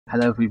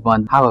Hello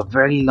everyone, have a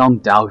very long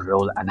dough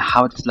roll and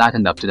have it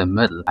flattened up to the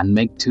middle and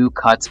make 2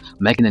 cuts,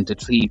 making it into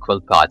 3 equal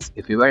parts.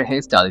 If you are a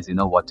hairstylist, you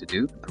know what to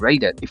do.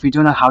 Braid it. If you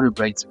don't know how to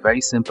braid, it's very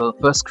simple.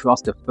 First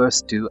cross the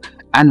first 2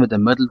 and with the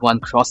middle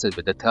one cross it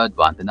with the third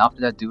one. Then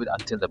after that do it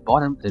until the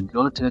bottom, then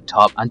roll it to the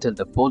top until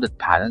the folded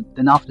pattern.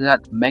 Then after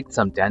that make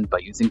some dent by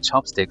using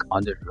chopstick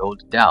on the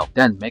rolled dough.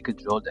 Then make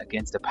it rolled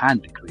against the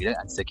pan we created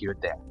and secure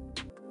it there.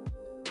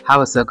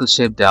 Have a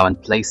circle-shaped dough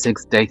and place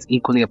 6 dates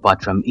equally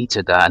apart from each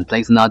other and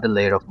place another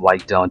layer of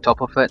white dough on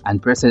top of it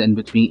and press it in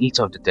between each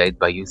of the dates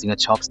by using a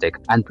chopstick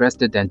and press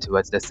the dent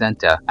towards the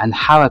center and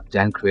have a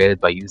dent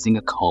created by using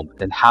a comb.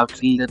 Then have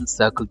 3 little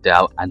circle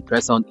dough and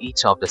press on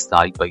each of the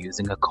sides by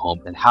using a comb.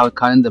 Then have a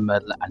cut in the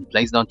middle and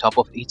place it on top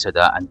of each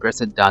other and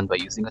press it down by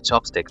using a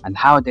chopstick and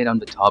have a date on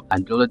the top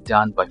and roll it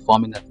down by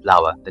forming a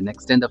flower. Then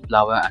extend the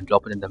flower and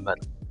drop it in the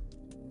middle.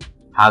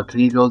 Have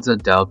 3 rolls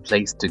of dough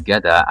placed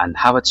together and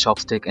have a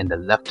chopstick in the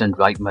left and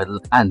right middle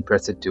and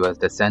press it towards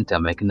the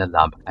center making a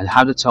lump and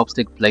have the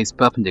chopstick placed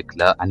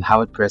perpendicular and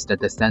have it pressed at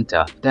the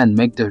center. Then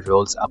make the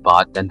rolls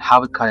apart, then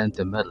have it cut into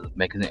the middle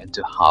making it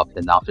into half.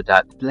 Then after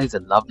that place a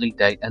lovely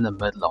date in the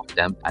middle of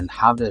them and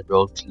have the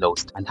roll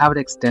closed and have it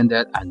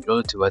extended and roll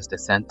it towards the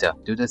center.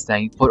 Do the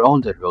same for all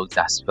the rolls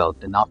as well.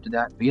 Then after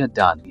that we are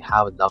done. We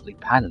have a lovely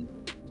pattern.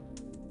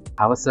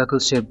 Have a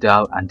circle-shaped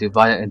dough and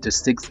divide it into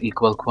 6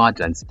 equal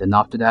quadrants. Then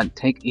after that,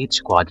 take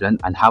each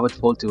quadrant and have it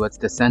fold towards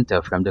the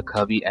center from the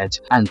curvy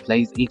edge and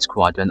place each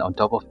quadrant on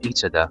top of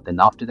each other. Then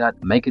after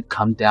that, make it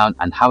come down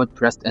and have it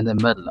pressed in the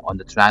middle on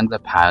the triangular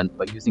pattern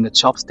by using a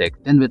chopstick.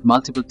 Then with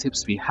multiple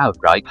tips we have,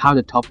 right, have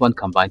the top one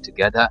combined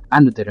together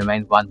and with the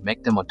remaining one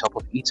make them on top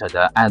of each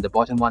other and the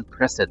bottom one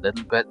press it a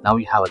little bit. Now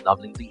we have a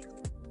lovely leaf.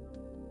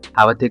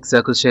 Have a thick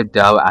circle-shaped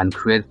dough and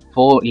create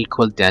 4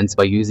 equal dents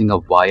by using a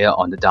wire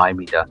on the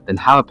diameter. Then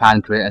have a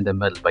pan created in the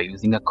middle by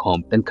using a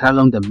comb. Then cut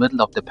along the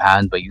middle of the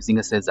pan by using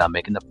a scissor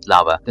making a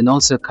flower. Then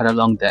also cut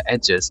along the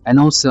edges and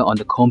also on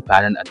the comb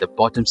pattern at the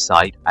bottom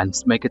side and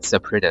make it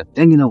separated.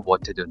 Then you know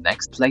what to do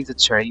next. Place a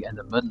cherry in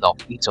the middle of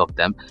each of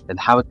them. Then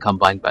have it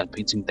combined by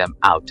pinching them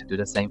out. Do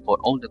the same for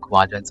all the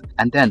quadrants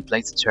and then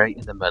place a cherry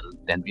in the middle.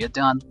 Then we are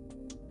done.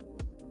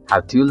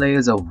 Have 2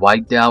 layers of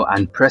white dough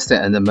and press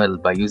it in the middle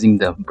by using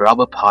the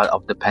rubber part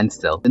of the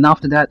pencil. Then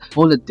after that,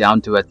 fold it down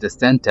towards the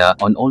center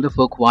on all the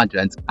 4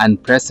 quadrants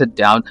and press it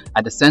down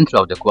at the center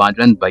of the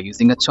quadrant by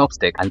using a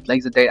chopstick and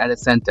place the date at the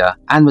center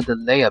and with the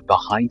layer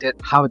behind it,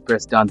 have it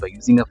pressed down by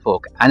using a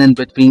fork and in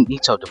between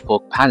each of the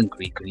fork pattern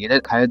we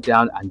created, cut it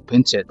down and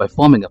pinch it by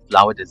forming a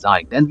flower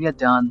design. Then we are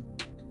done.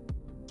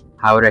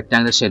 Have a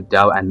rectangular shaped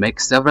dough and make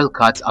several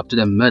cuts up to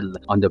the middle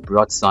on the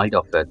broad side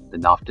of it.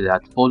 Then after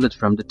that fold it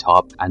from the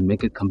top and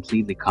make it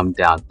completely come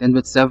down. Then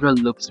with several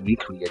loops we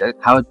created,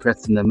 have it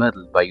pressed in the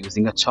middle by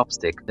using a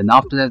chopstick. Then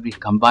after that we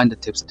combine the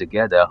tips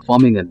together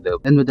forming a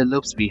loop. Then with the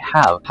loops we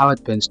have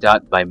it pinched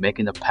out by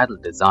making a petal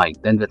design.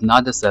 Then with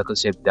another circle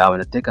shaped dough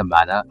in a thicker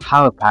manner,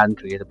 have a pattern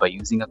created by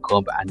using a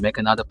comb and make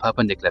another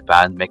perpendicular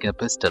pattern making a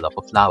pistil of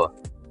a flower.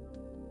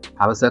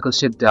 Have a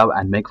circle-shaped dough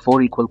and make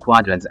 4 equal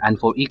quadrants and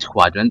for each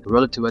quadrant,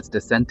 roll it towards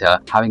the center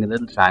having a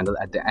little triangle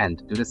at the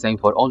end. Do the same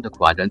for all the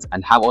quadrants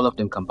and have all of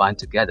them combined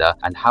together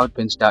and have it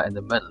pinched out in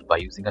the middle by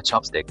using a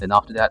chopstick. Then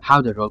after that,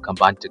 have the roll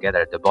combined together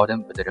at the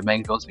bottom with the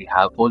remaining rolls we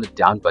have folded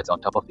downwards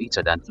on top of each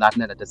other and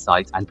flatten it at the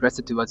sides and press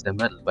it towards the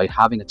middle by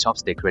having a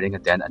chopstick creating a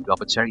dent and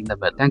drop a cherry in the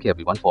middle. Thank you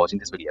everyone for watching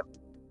this video.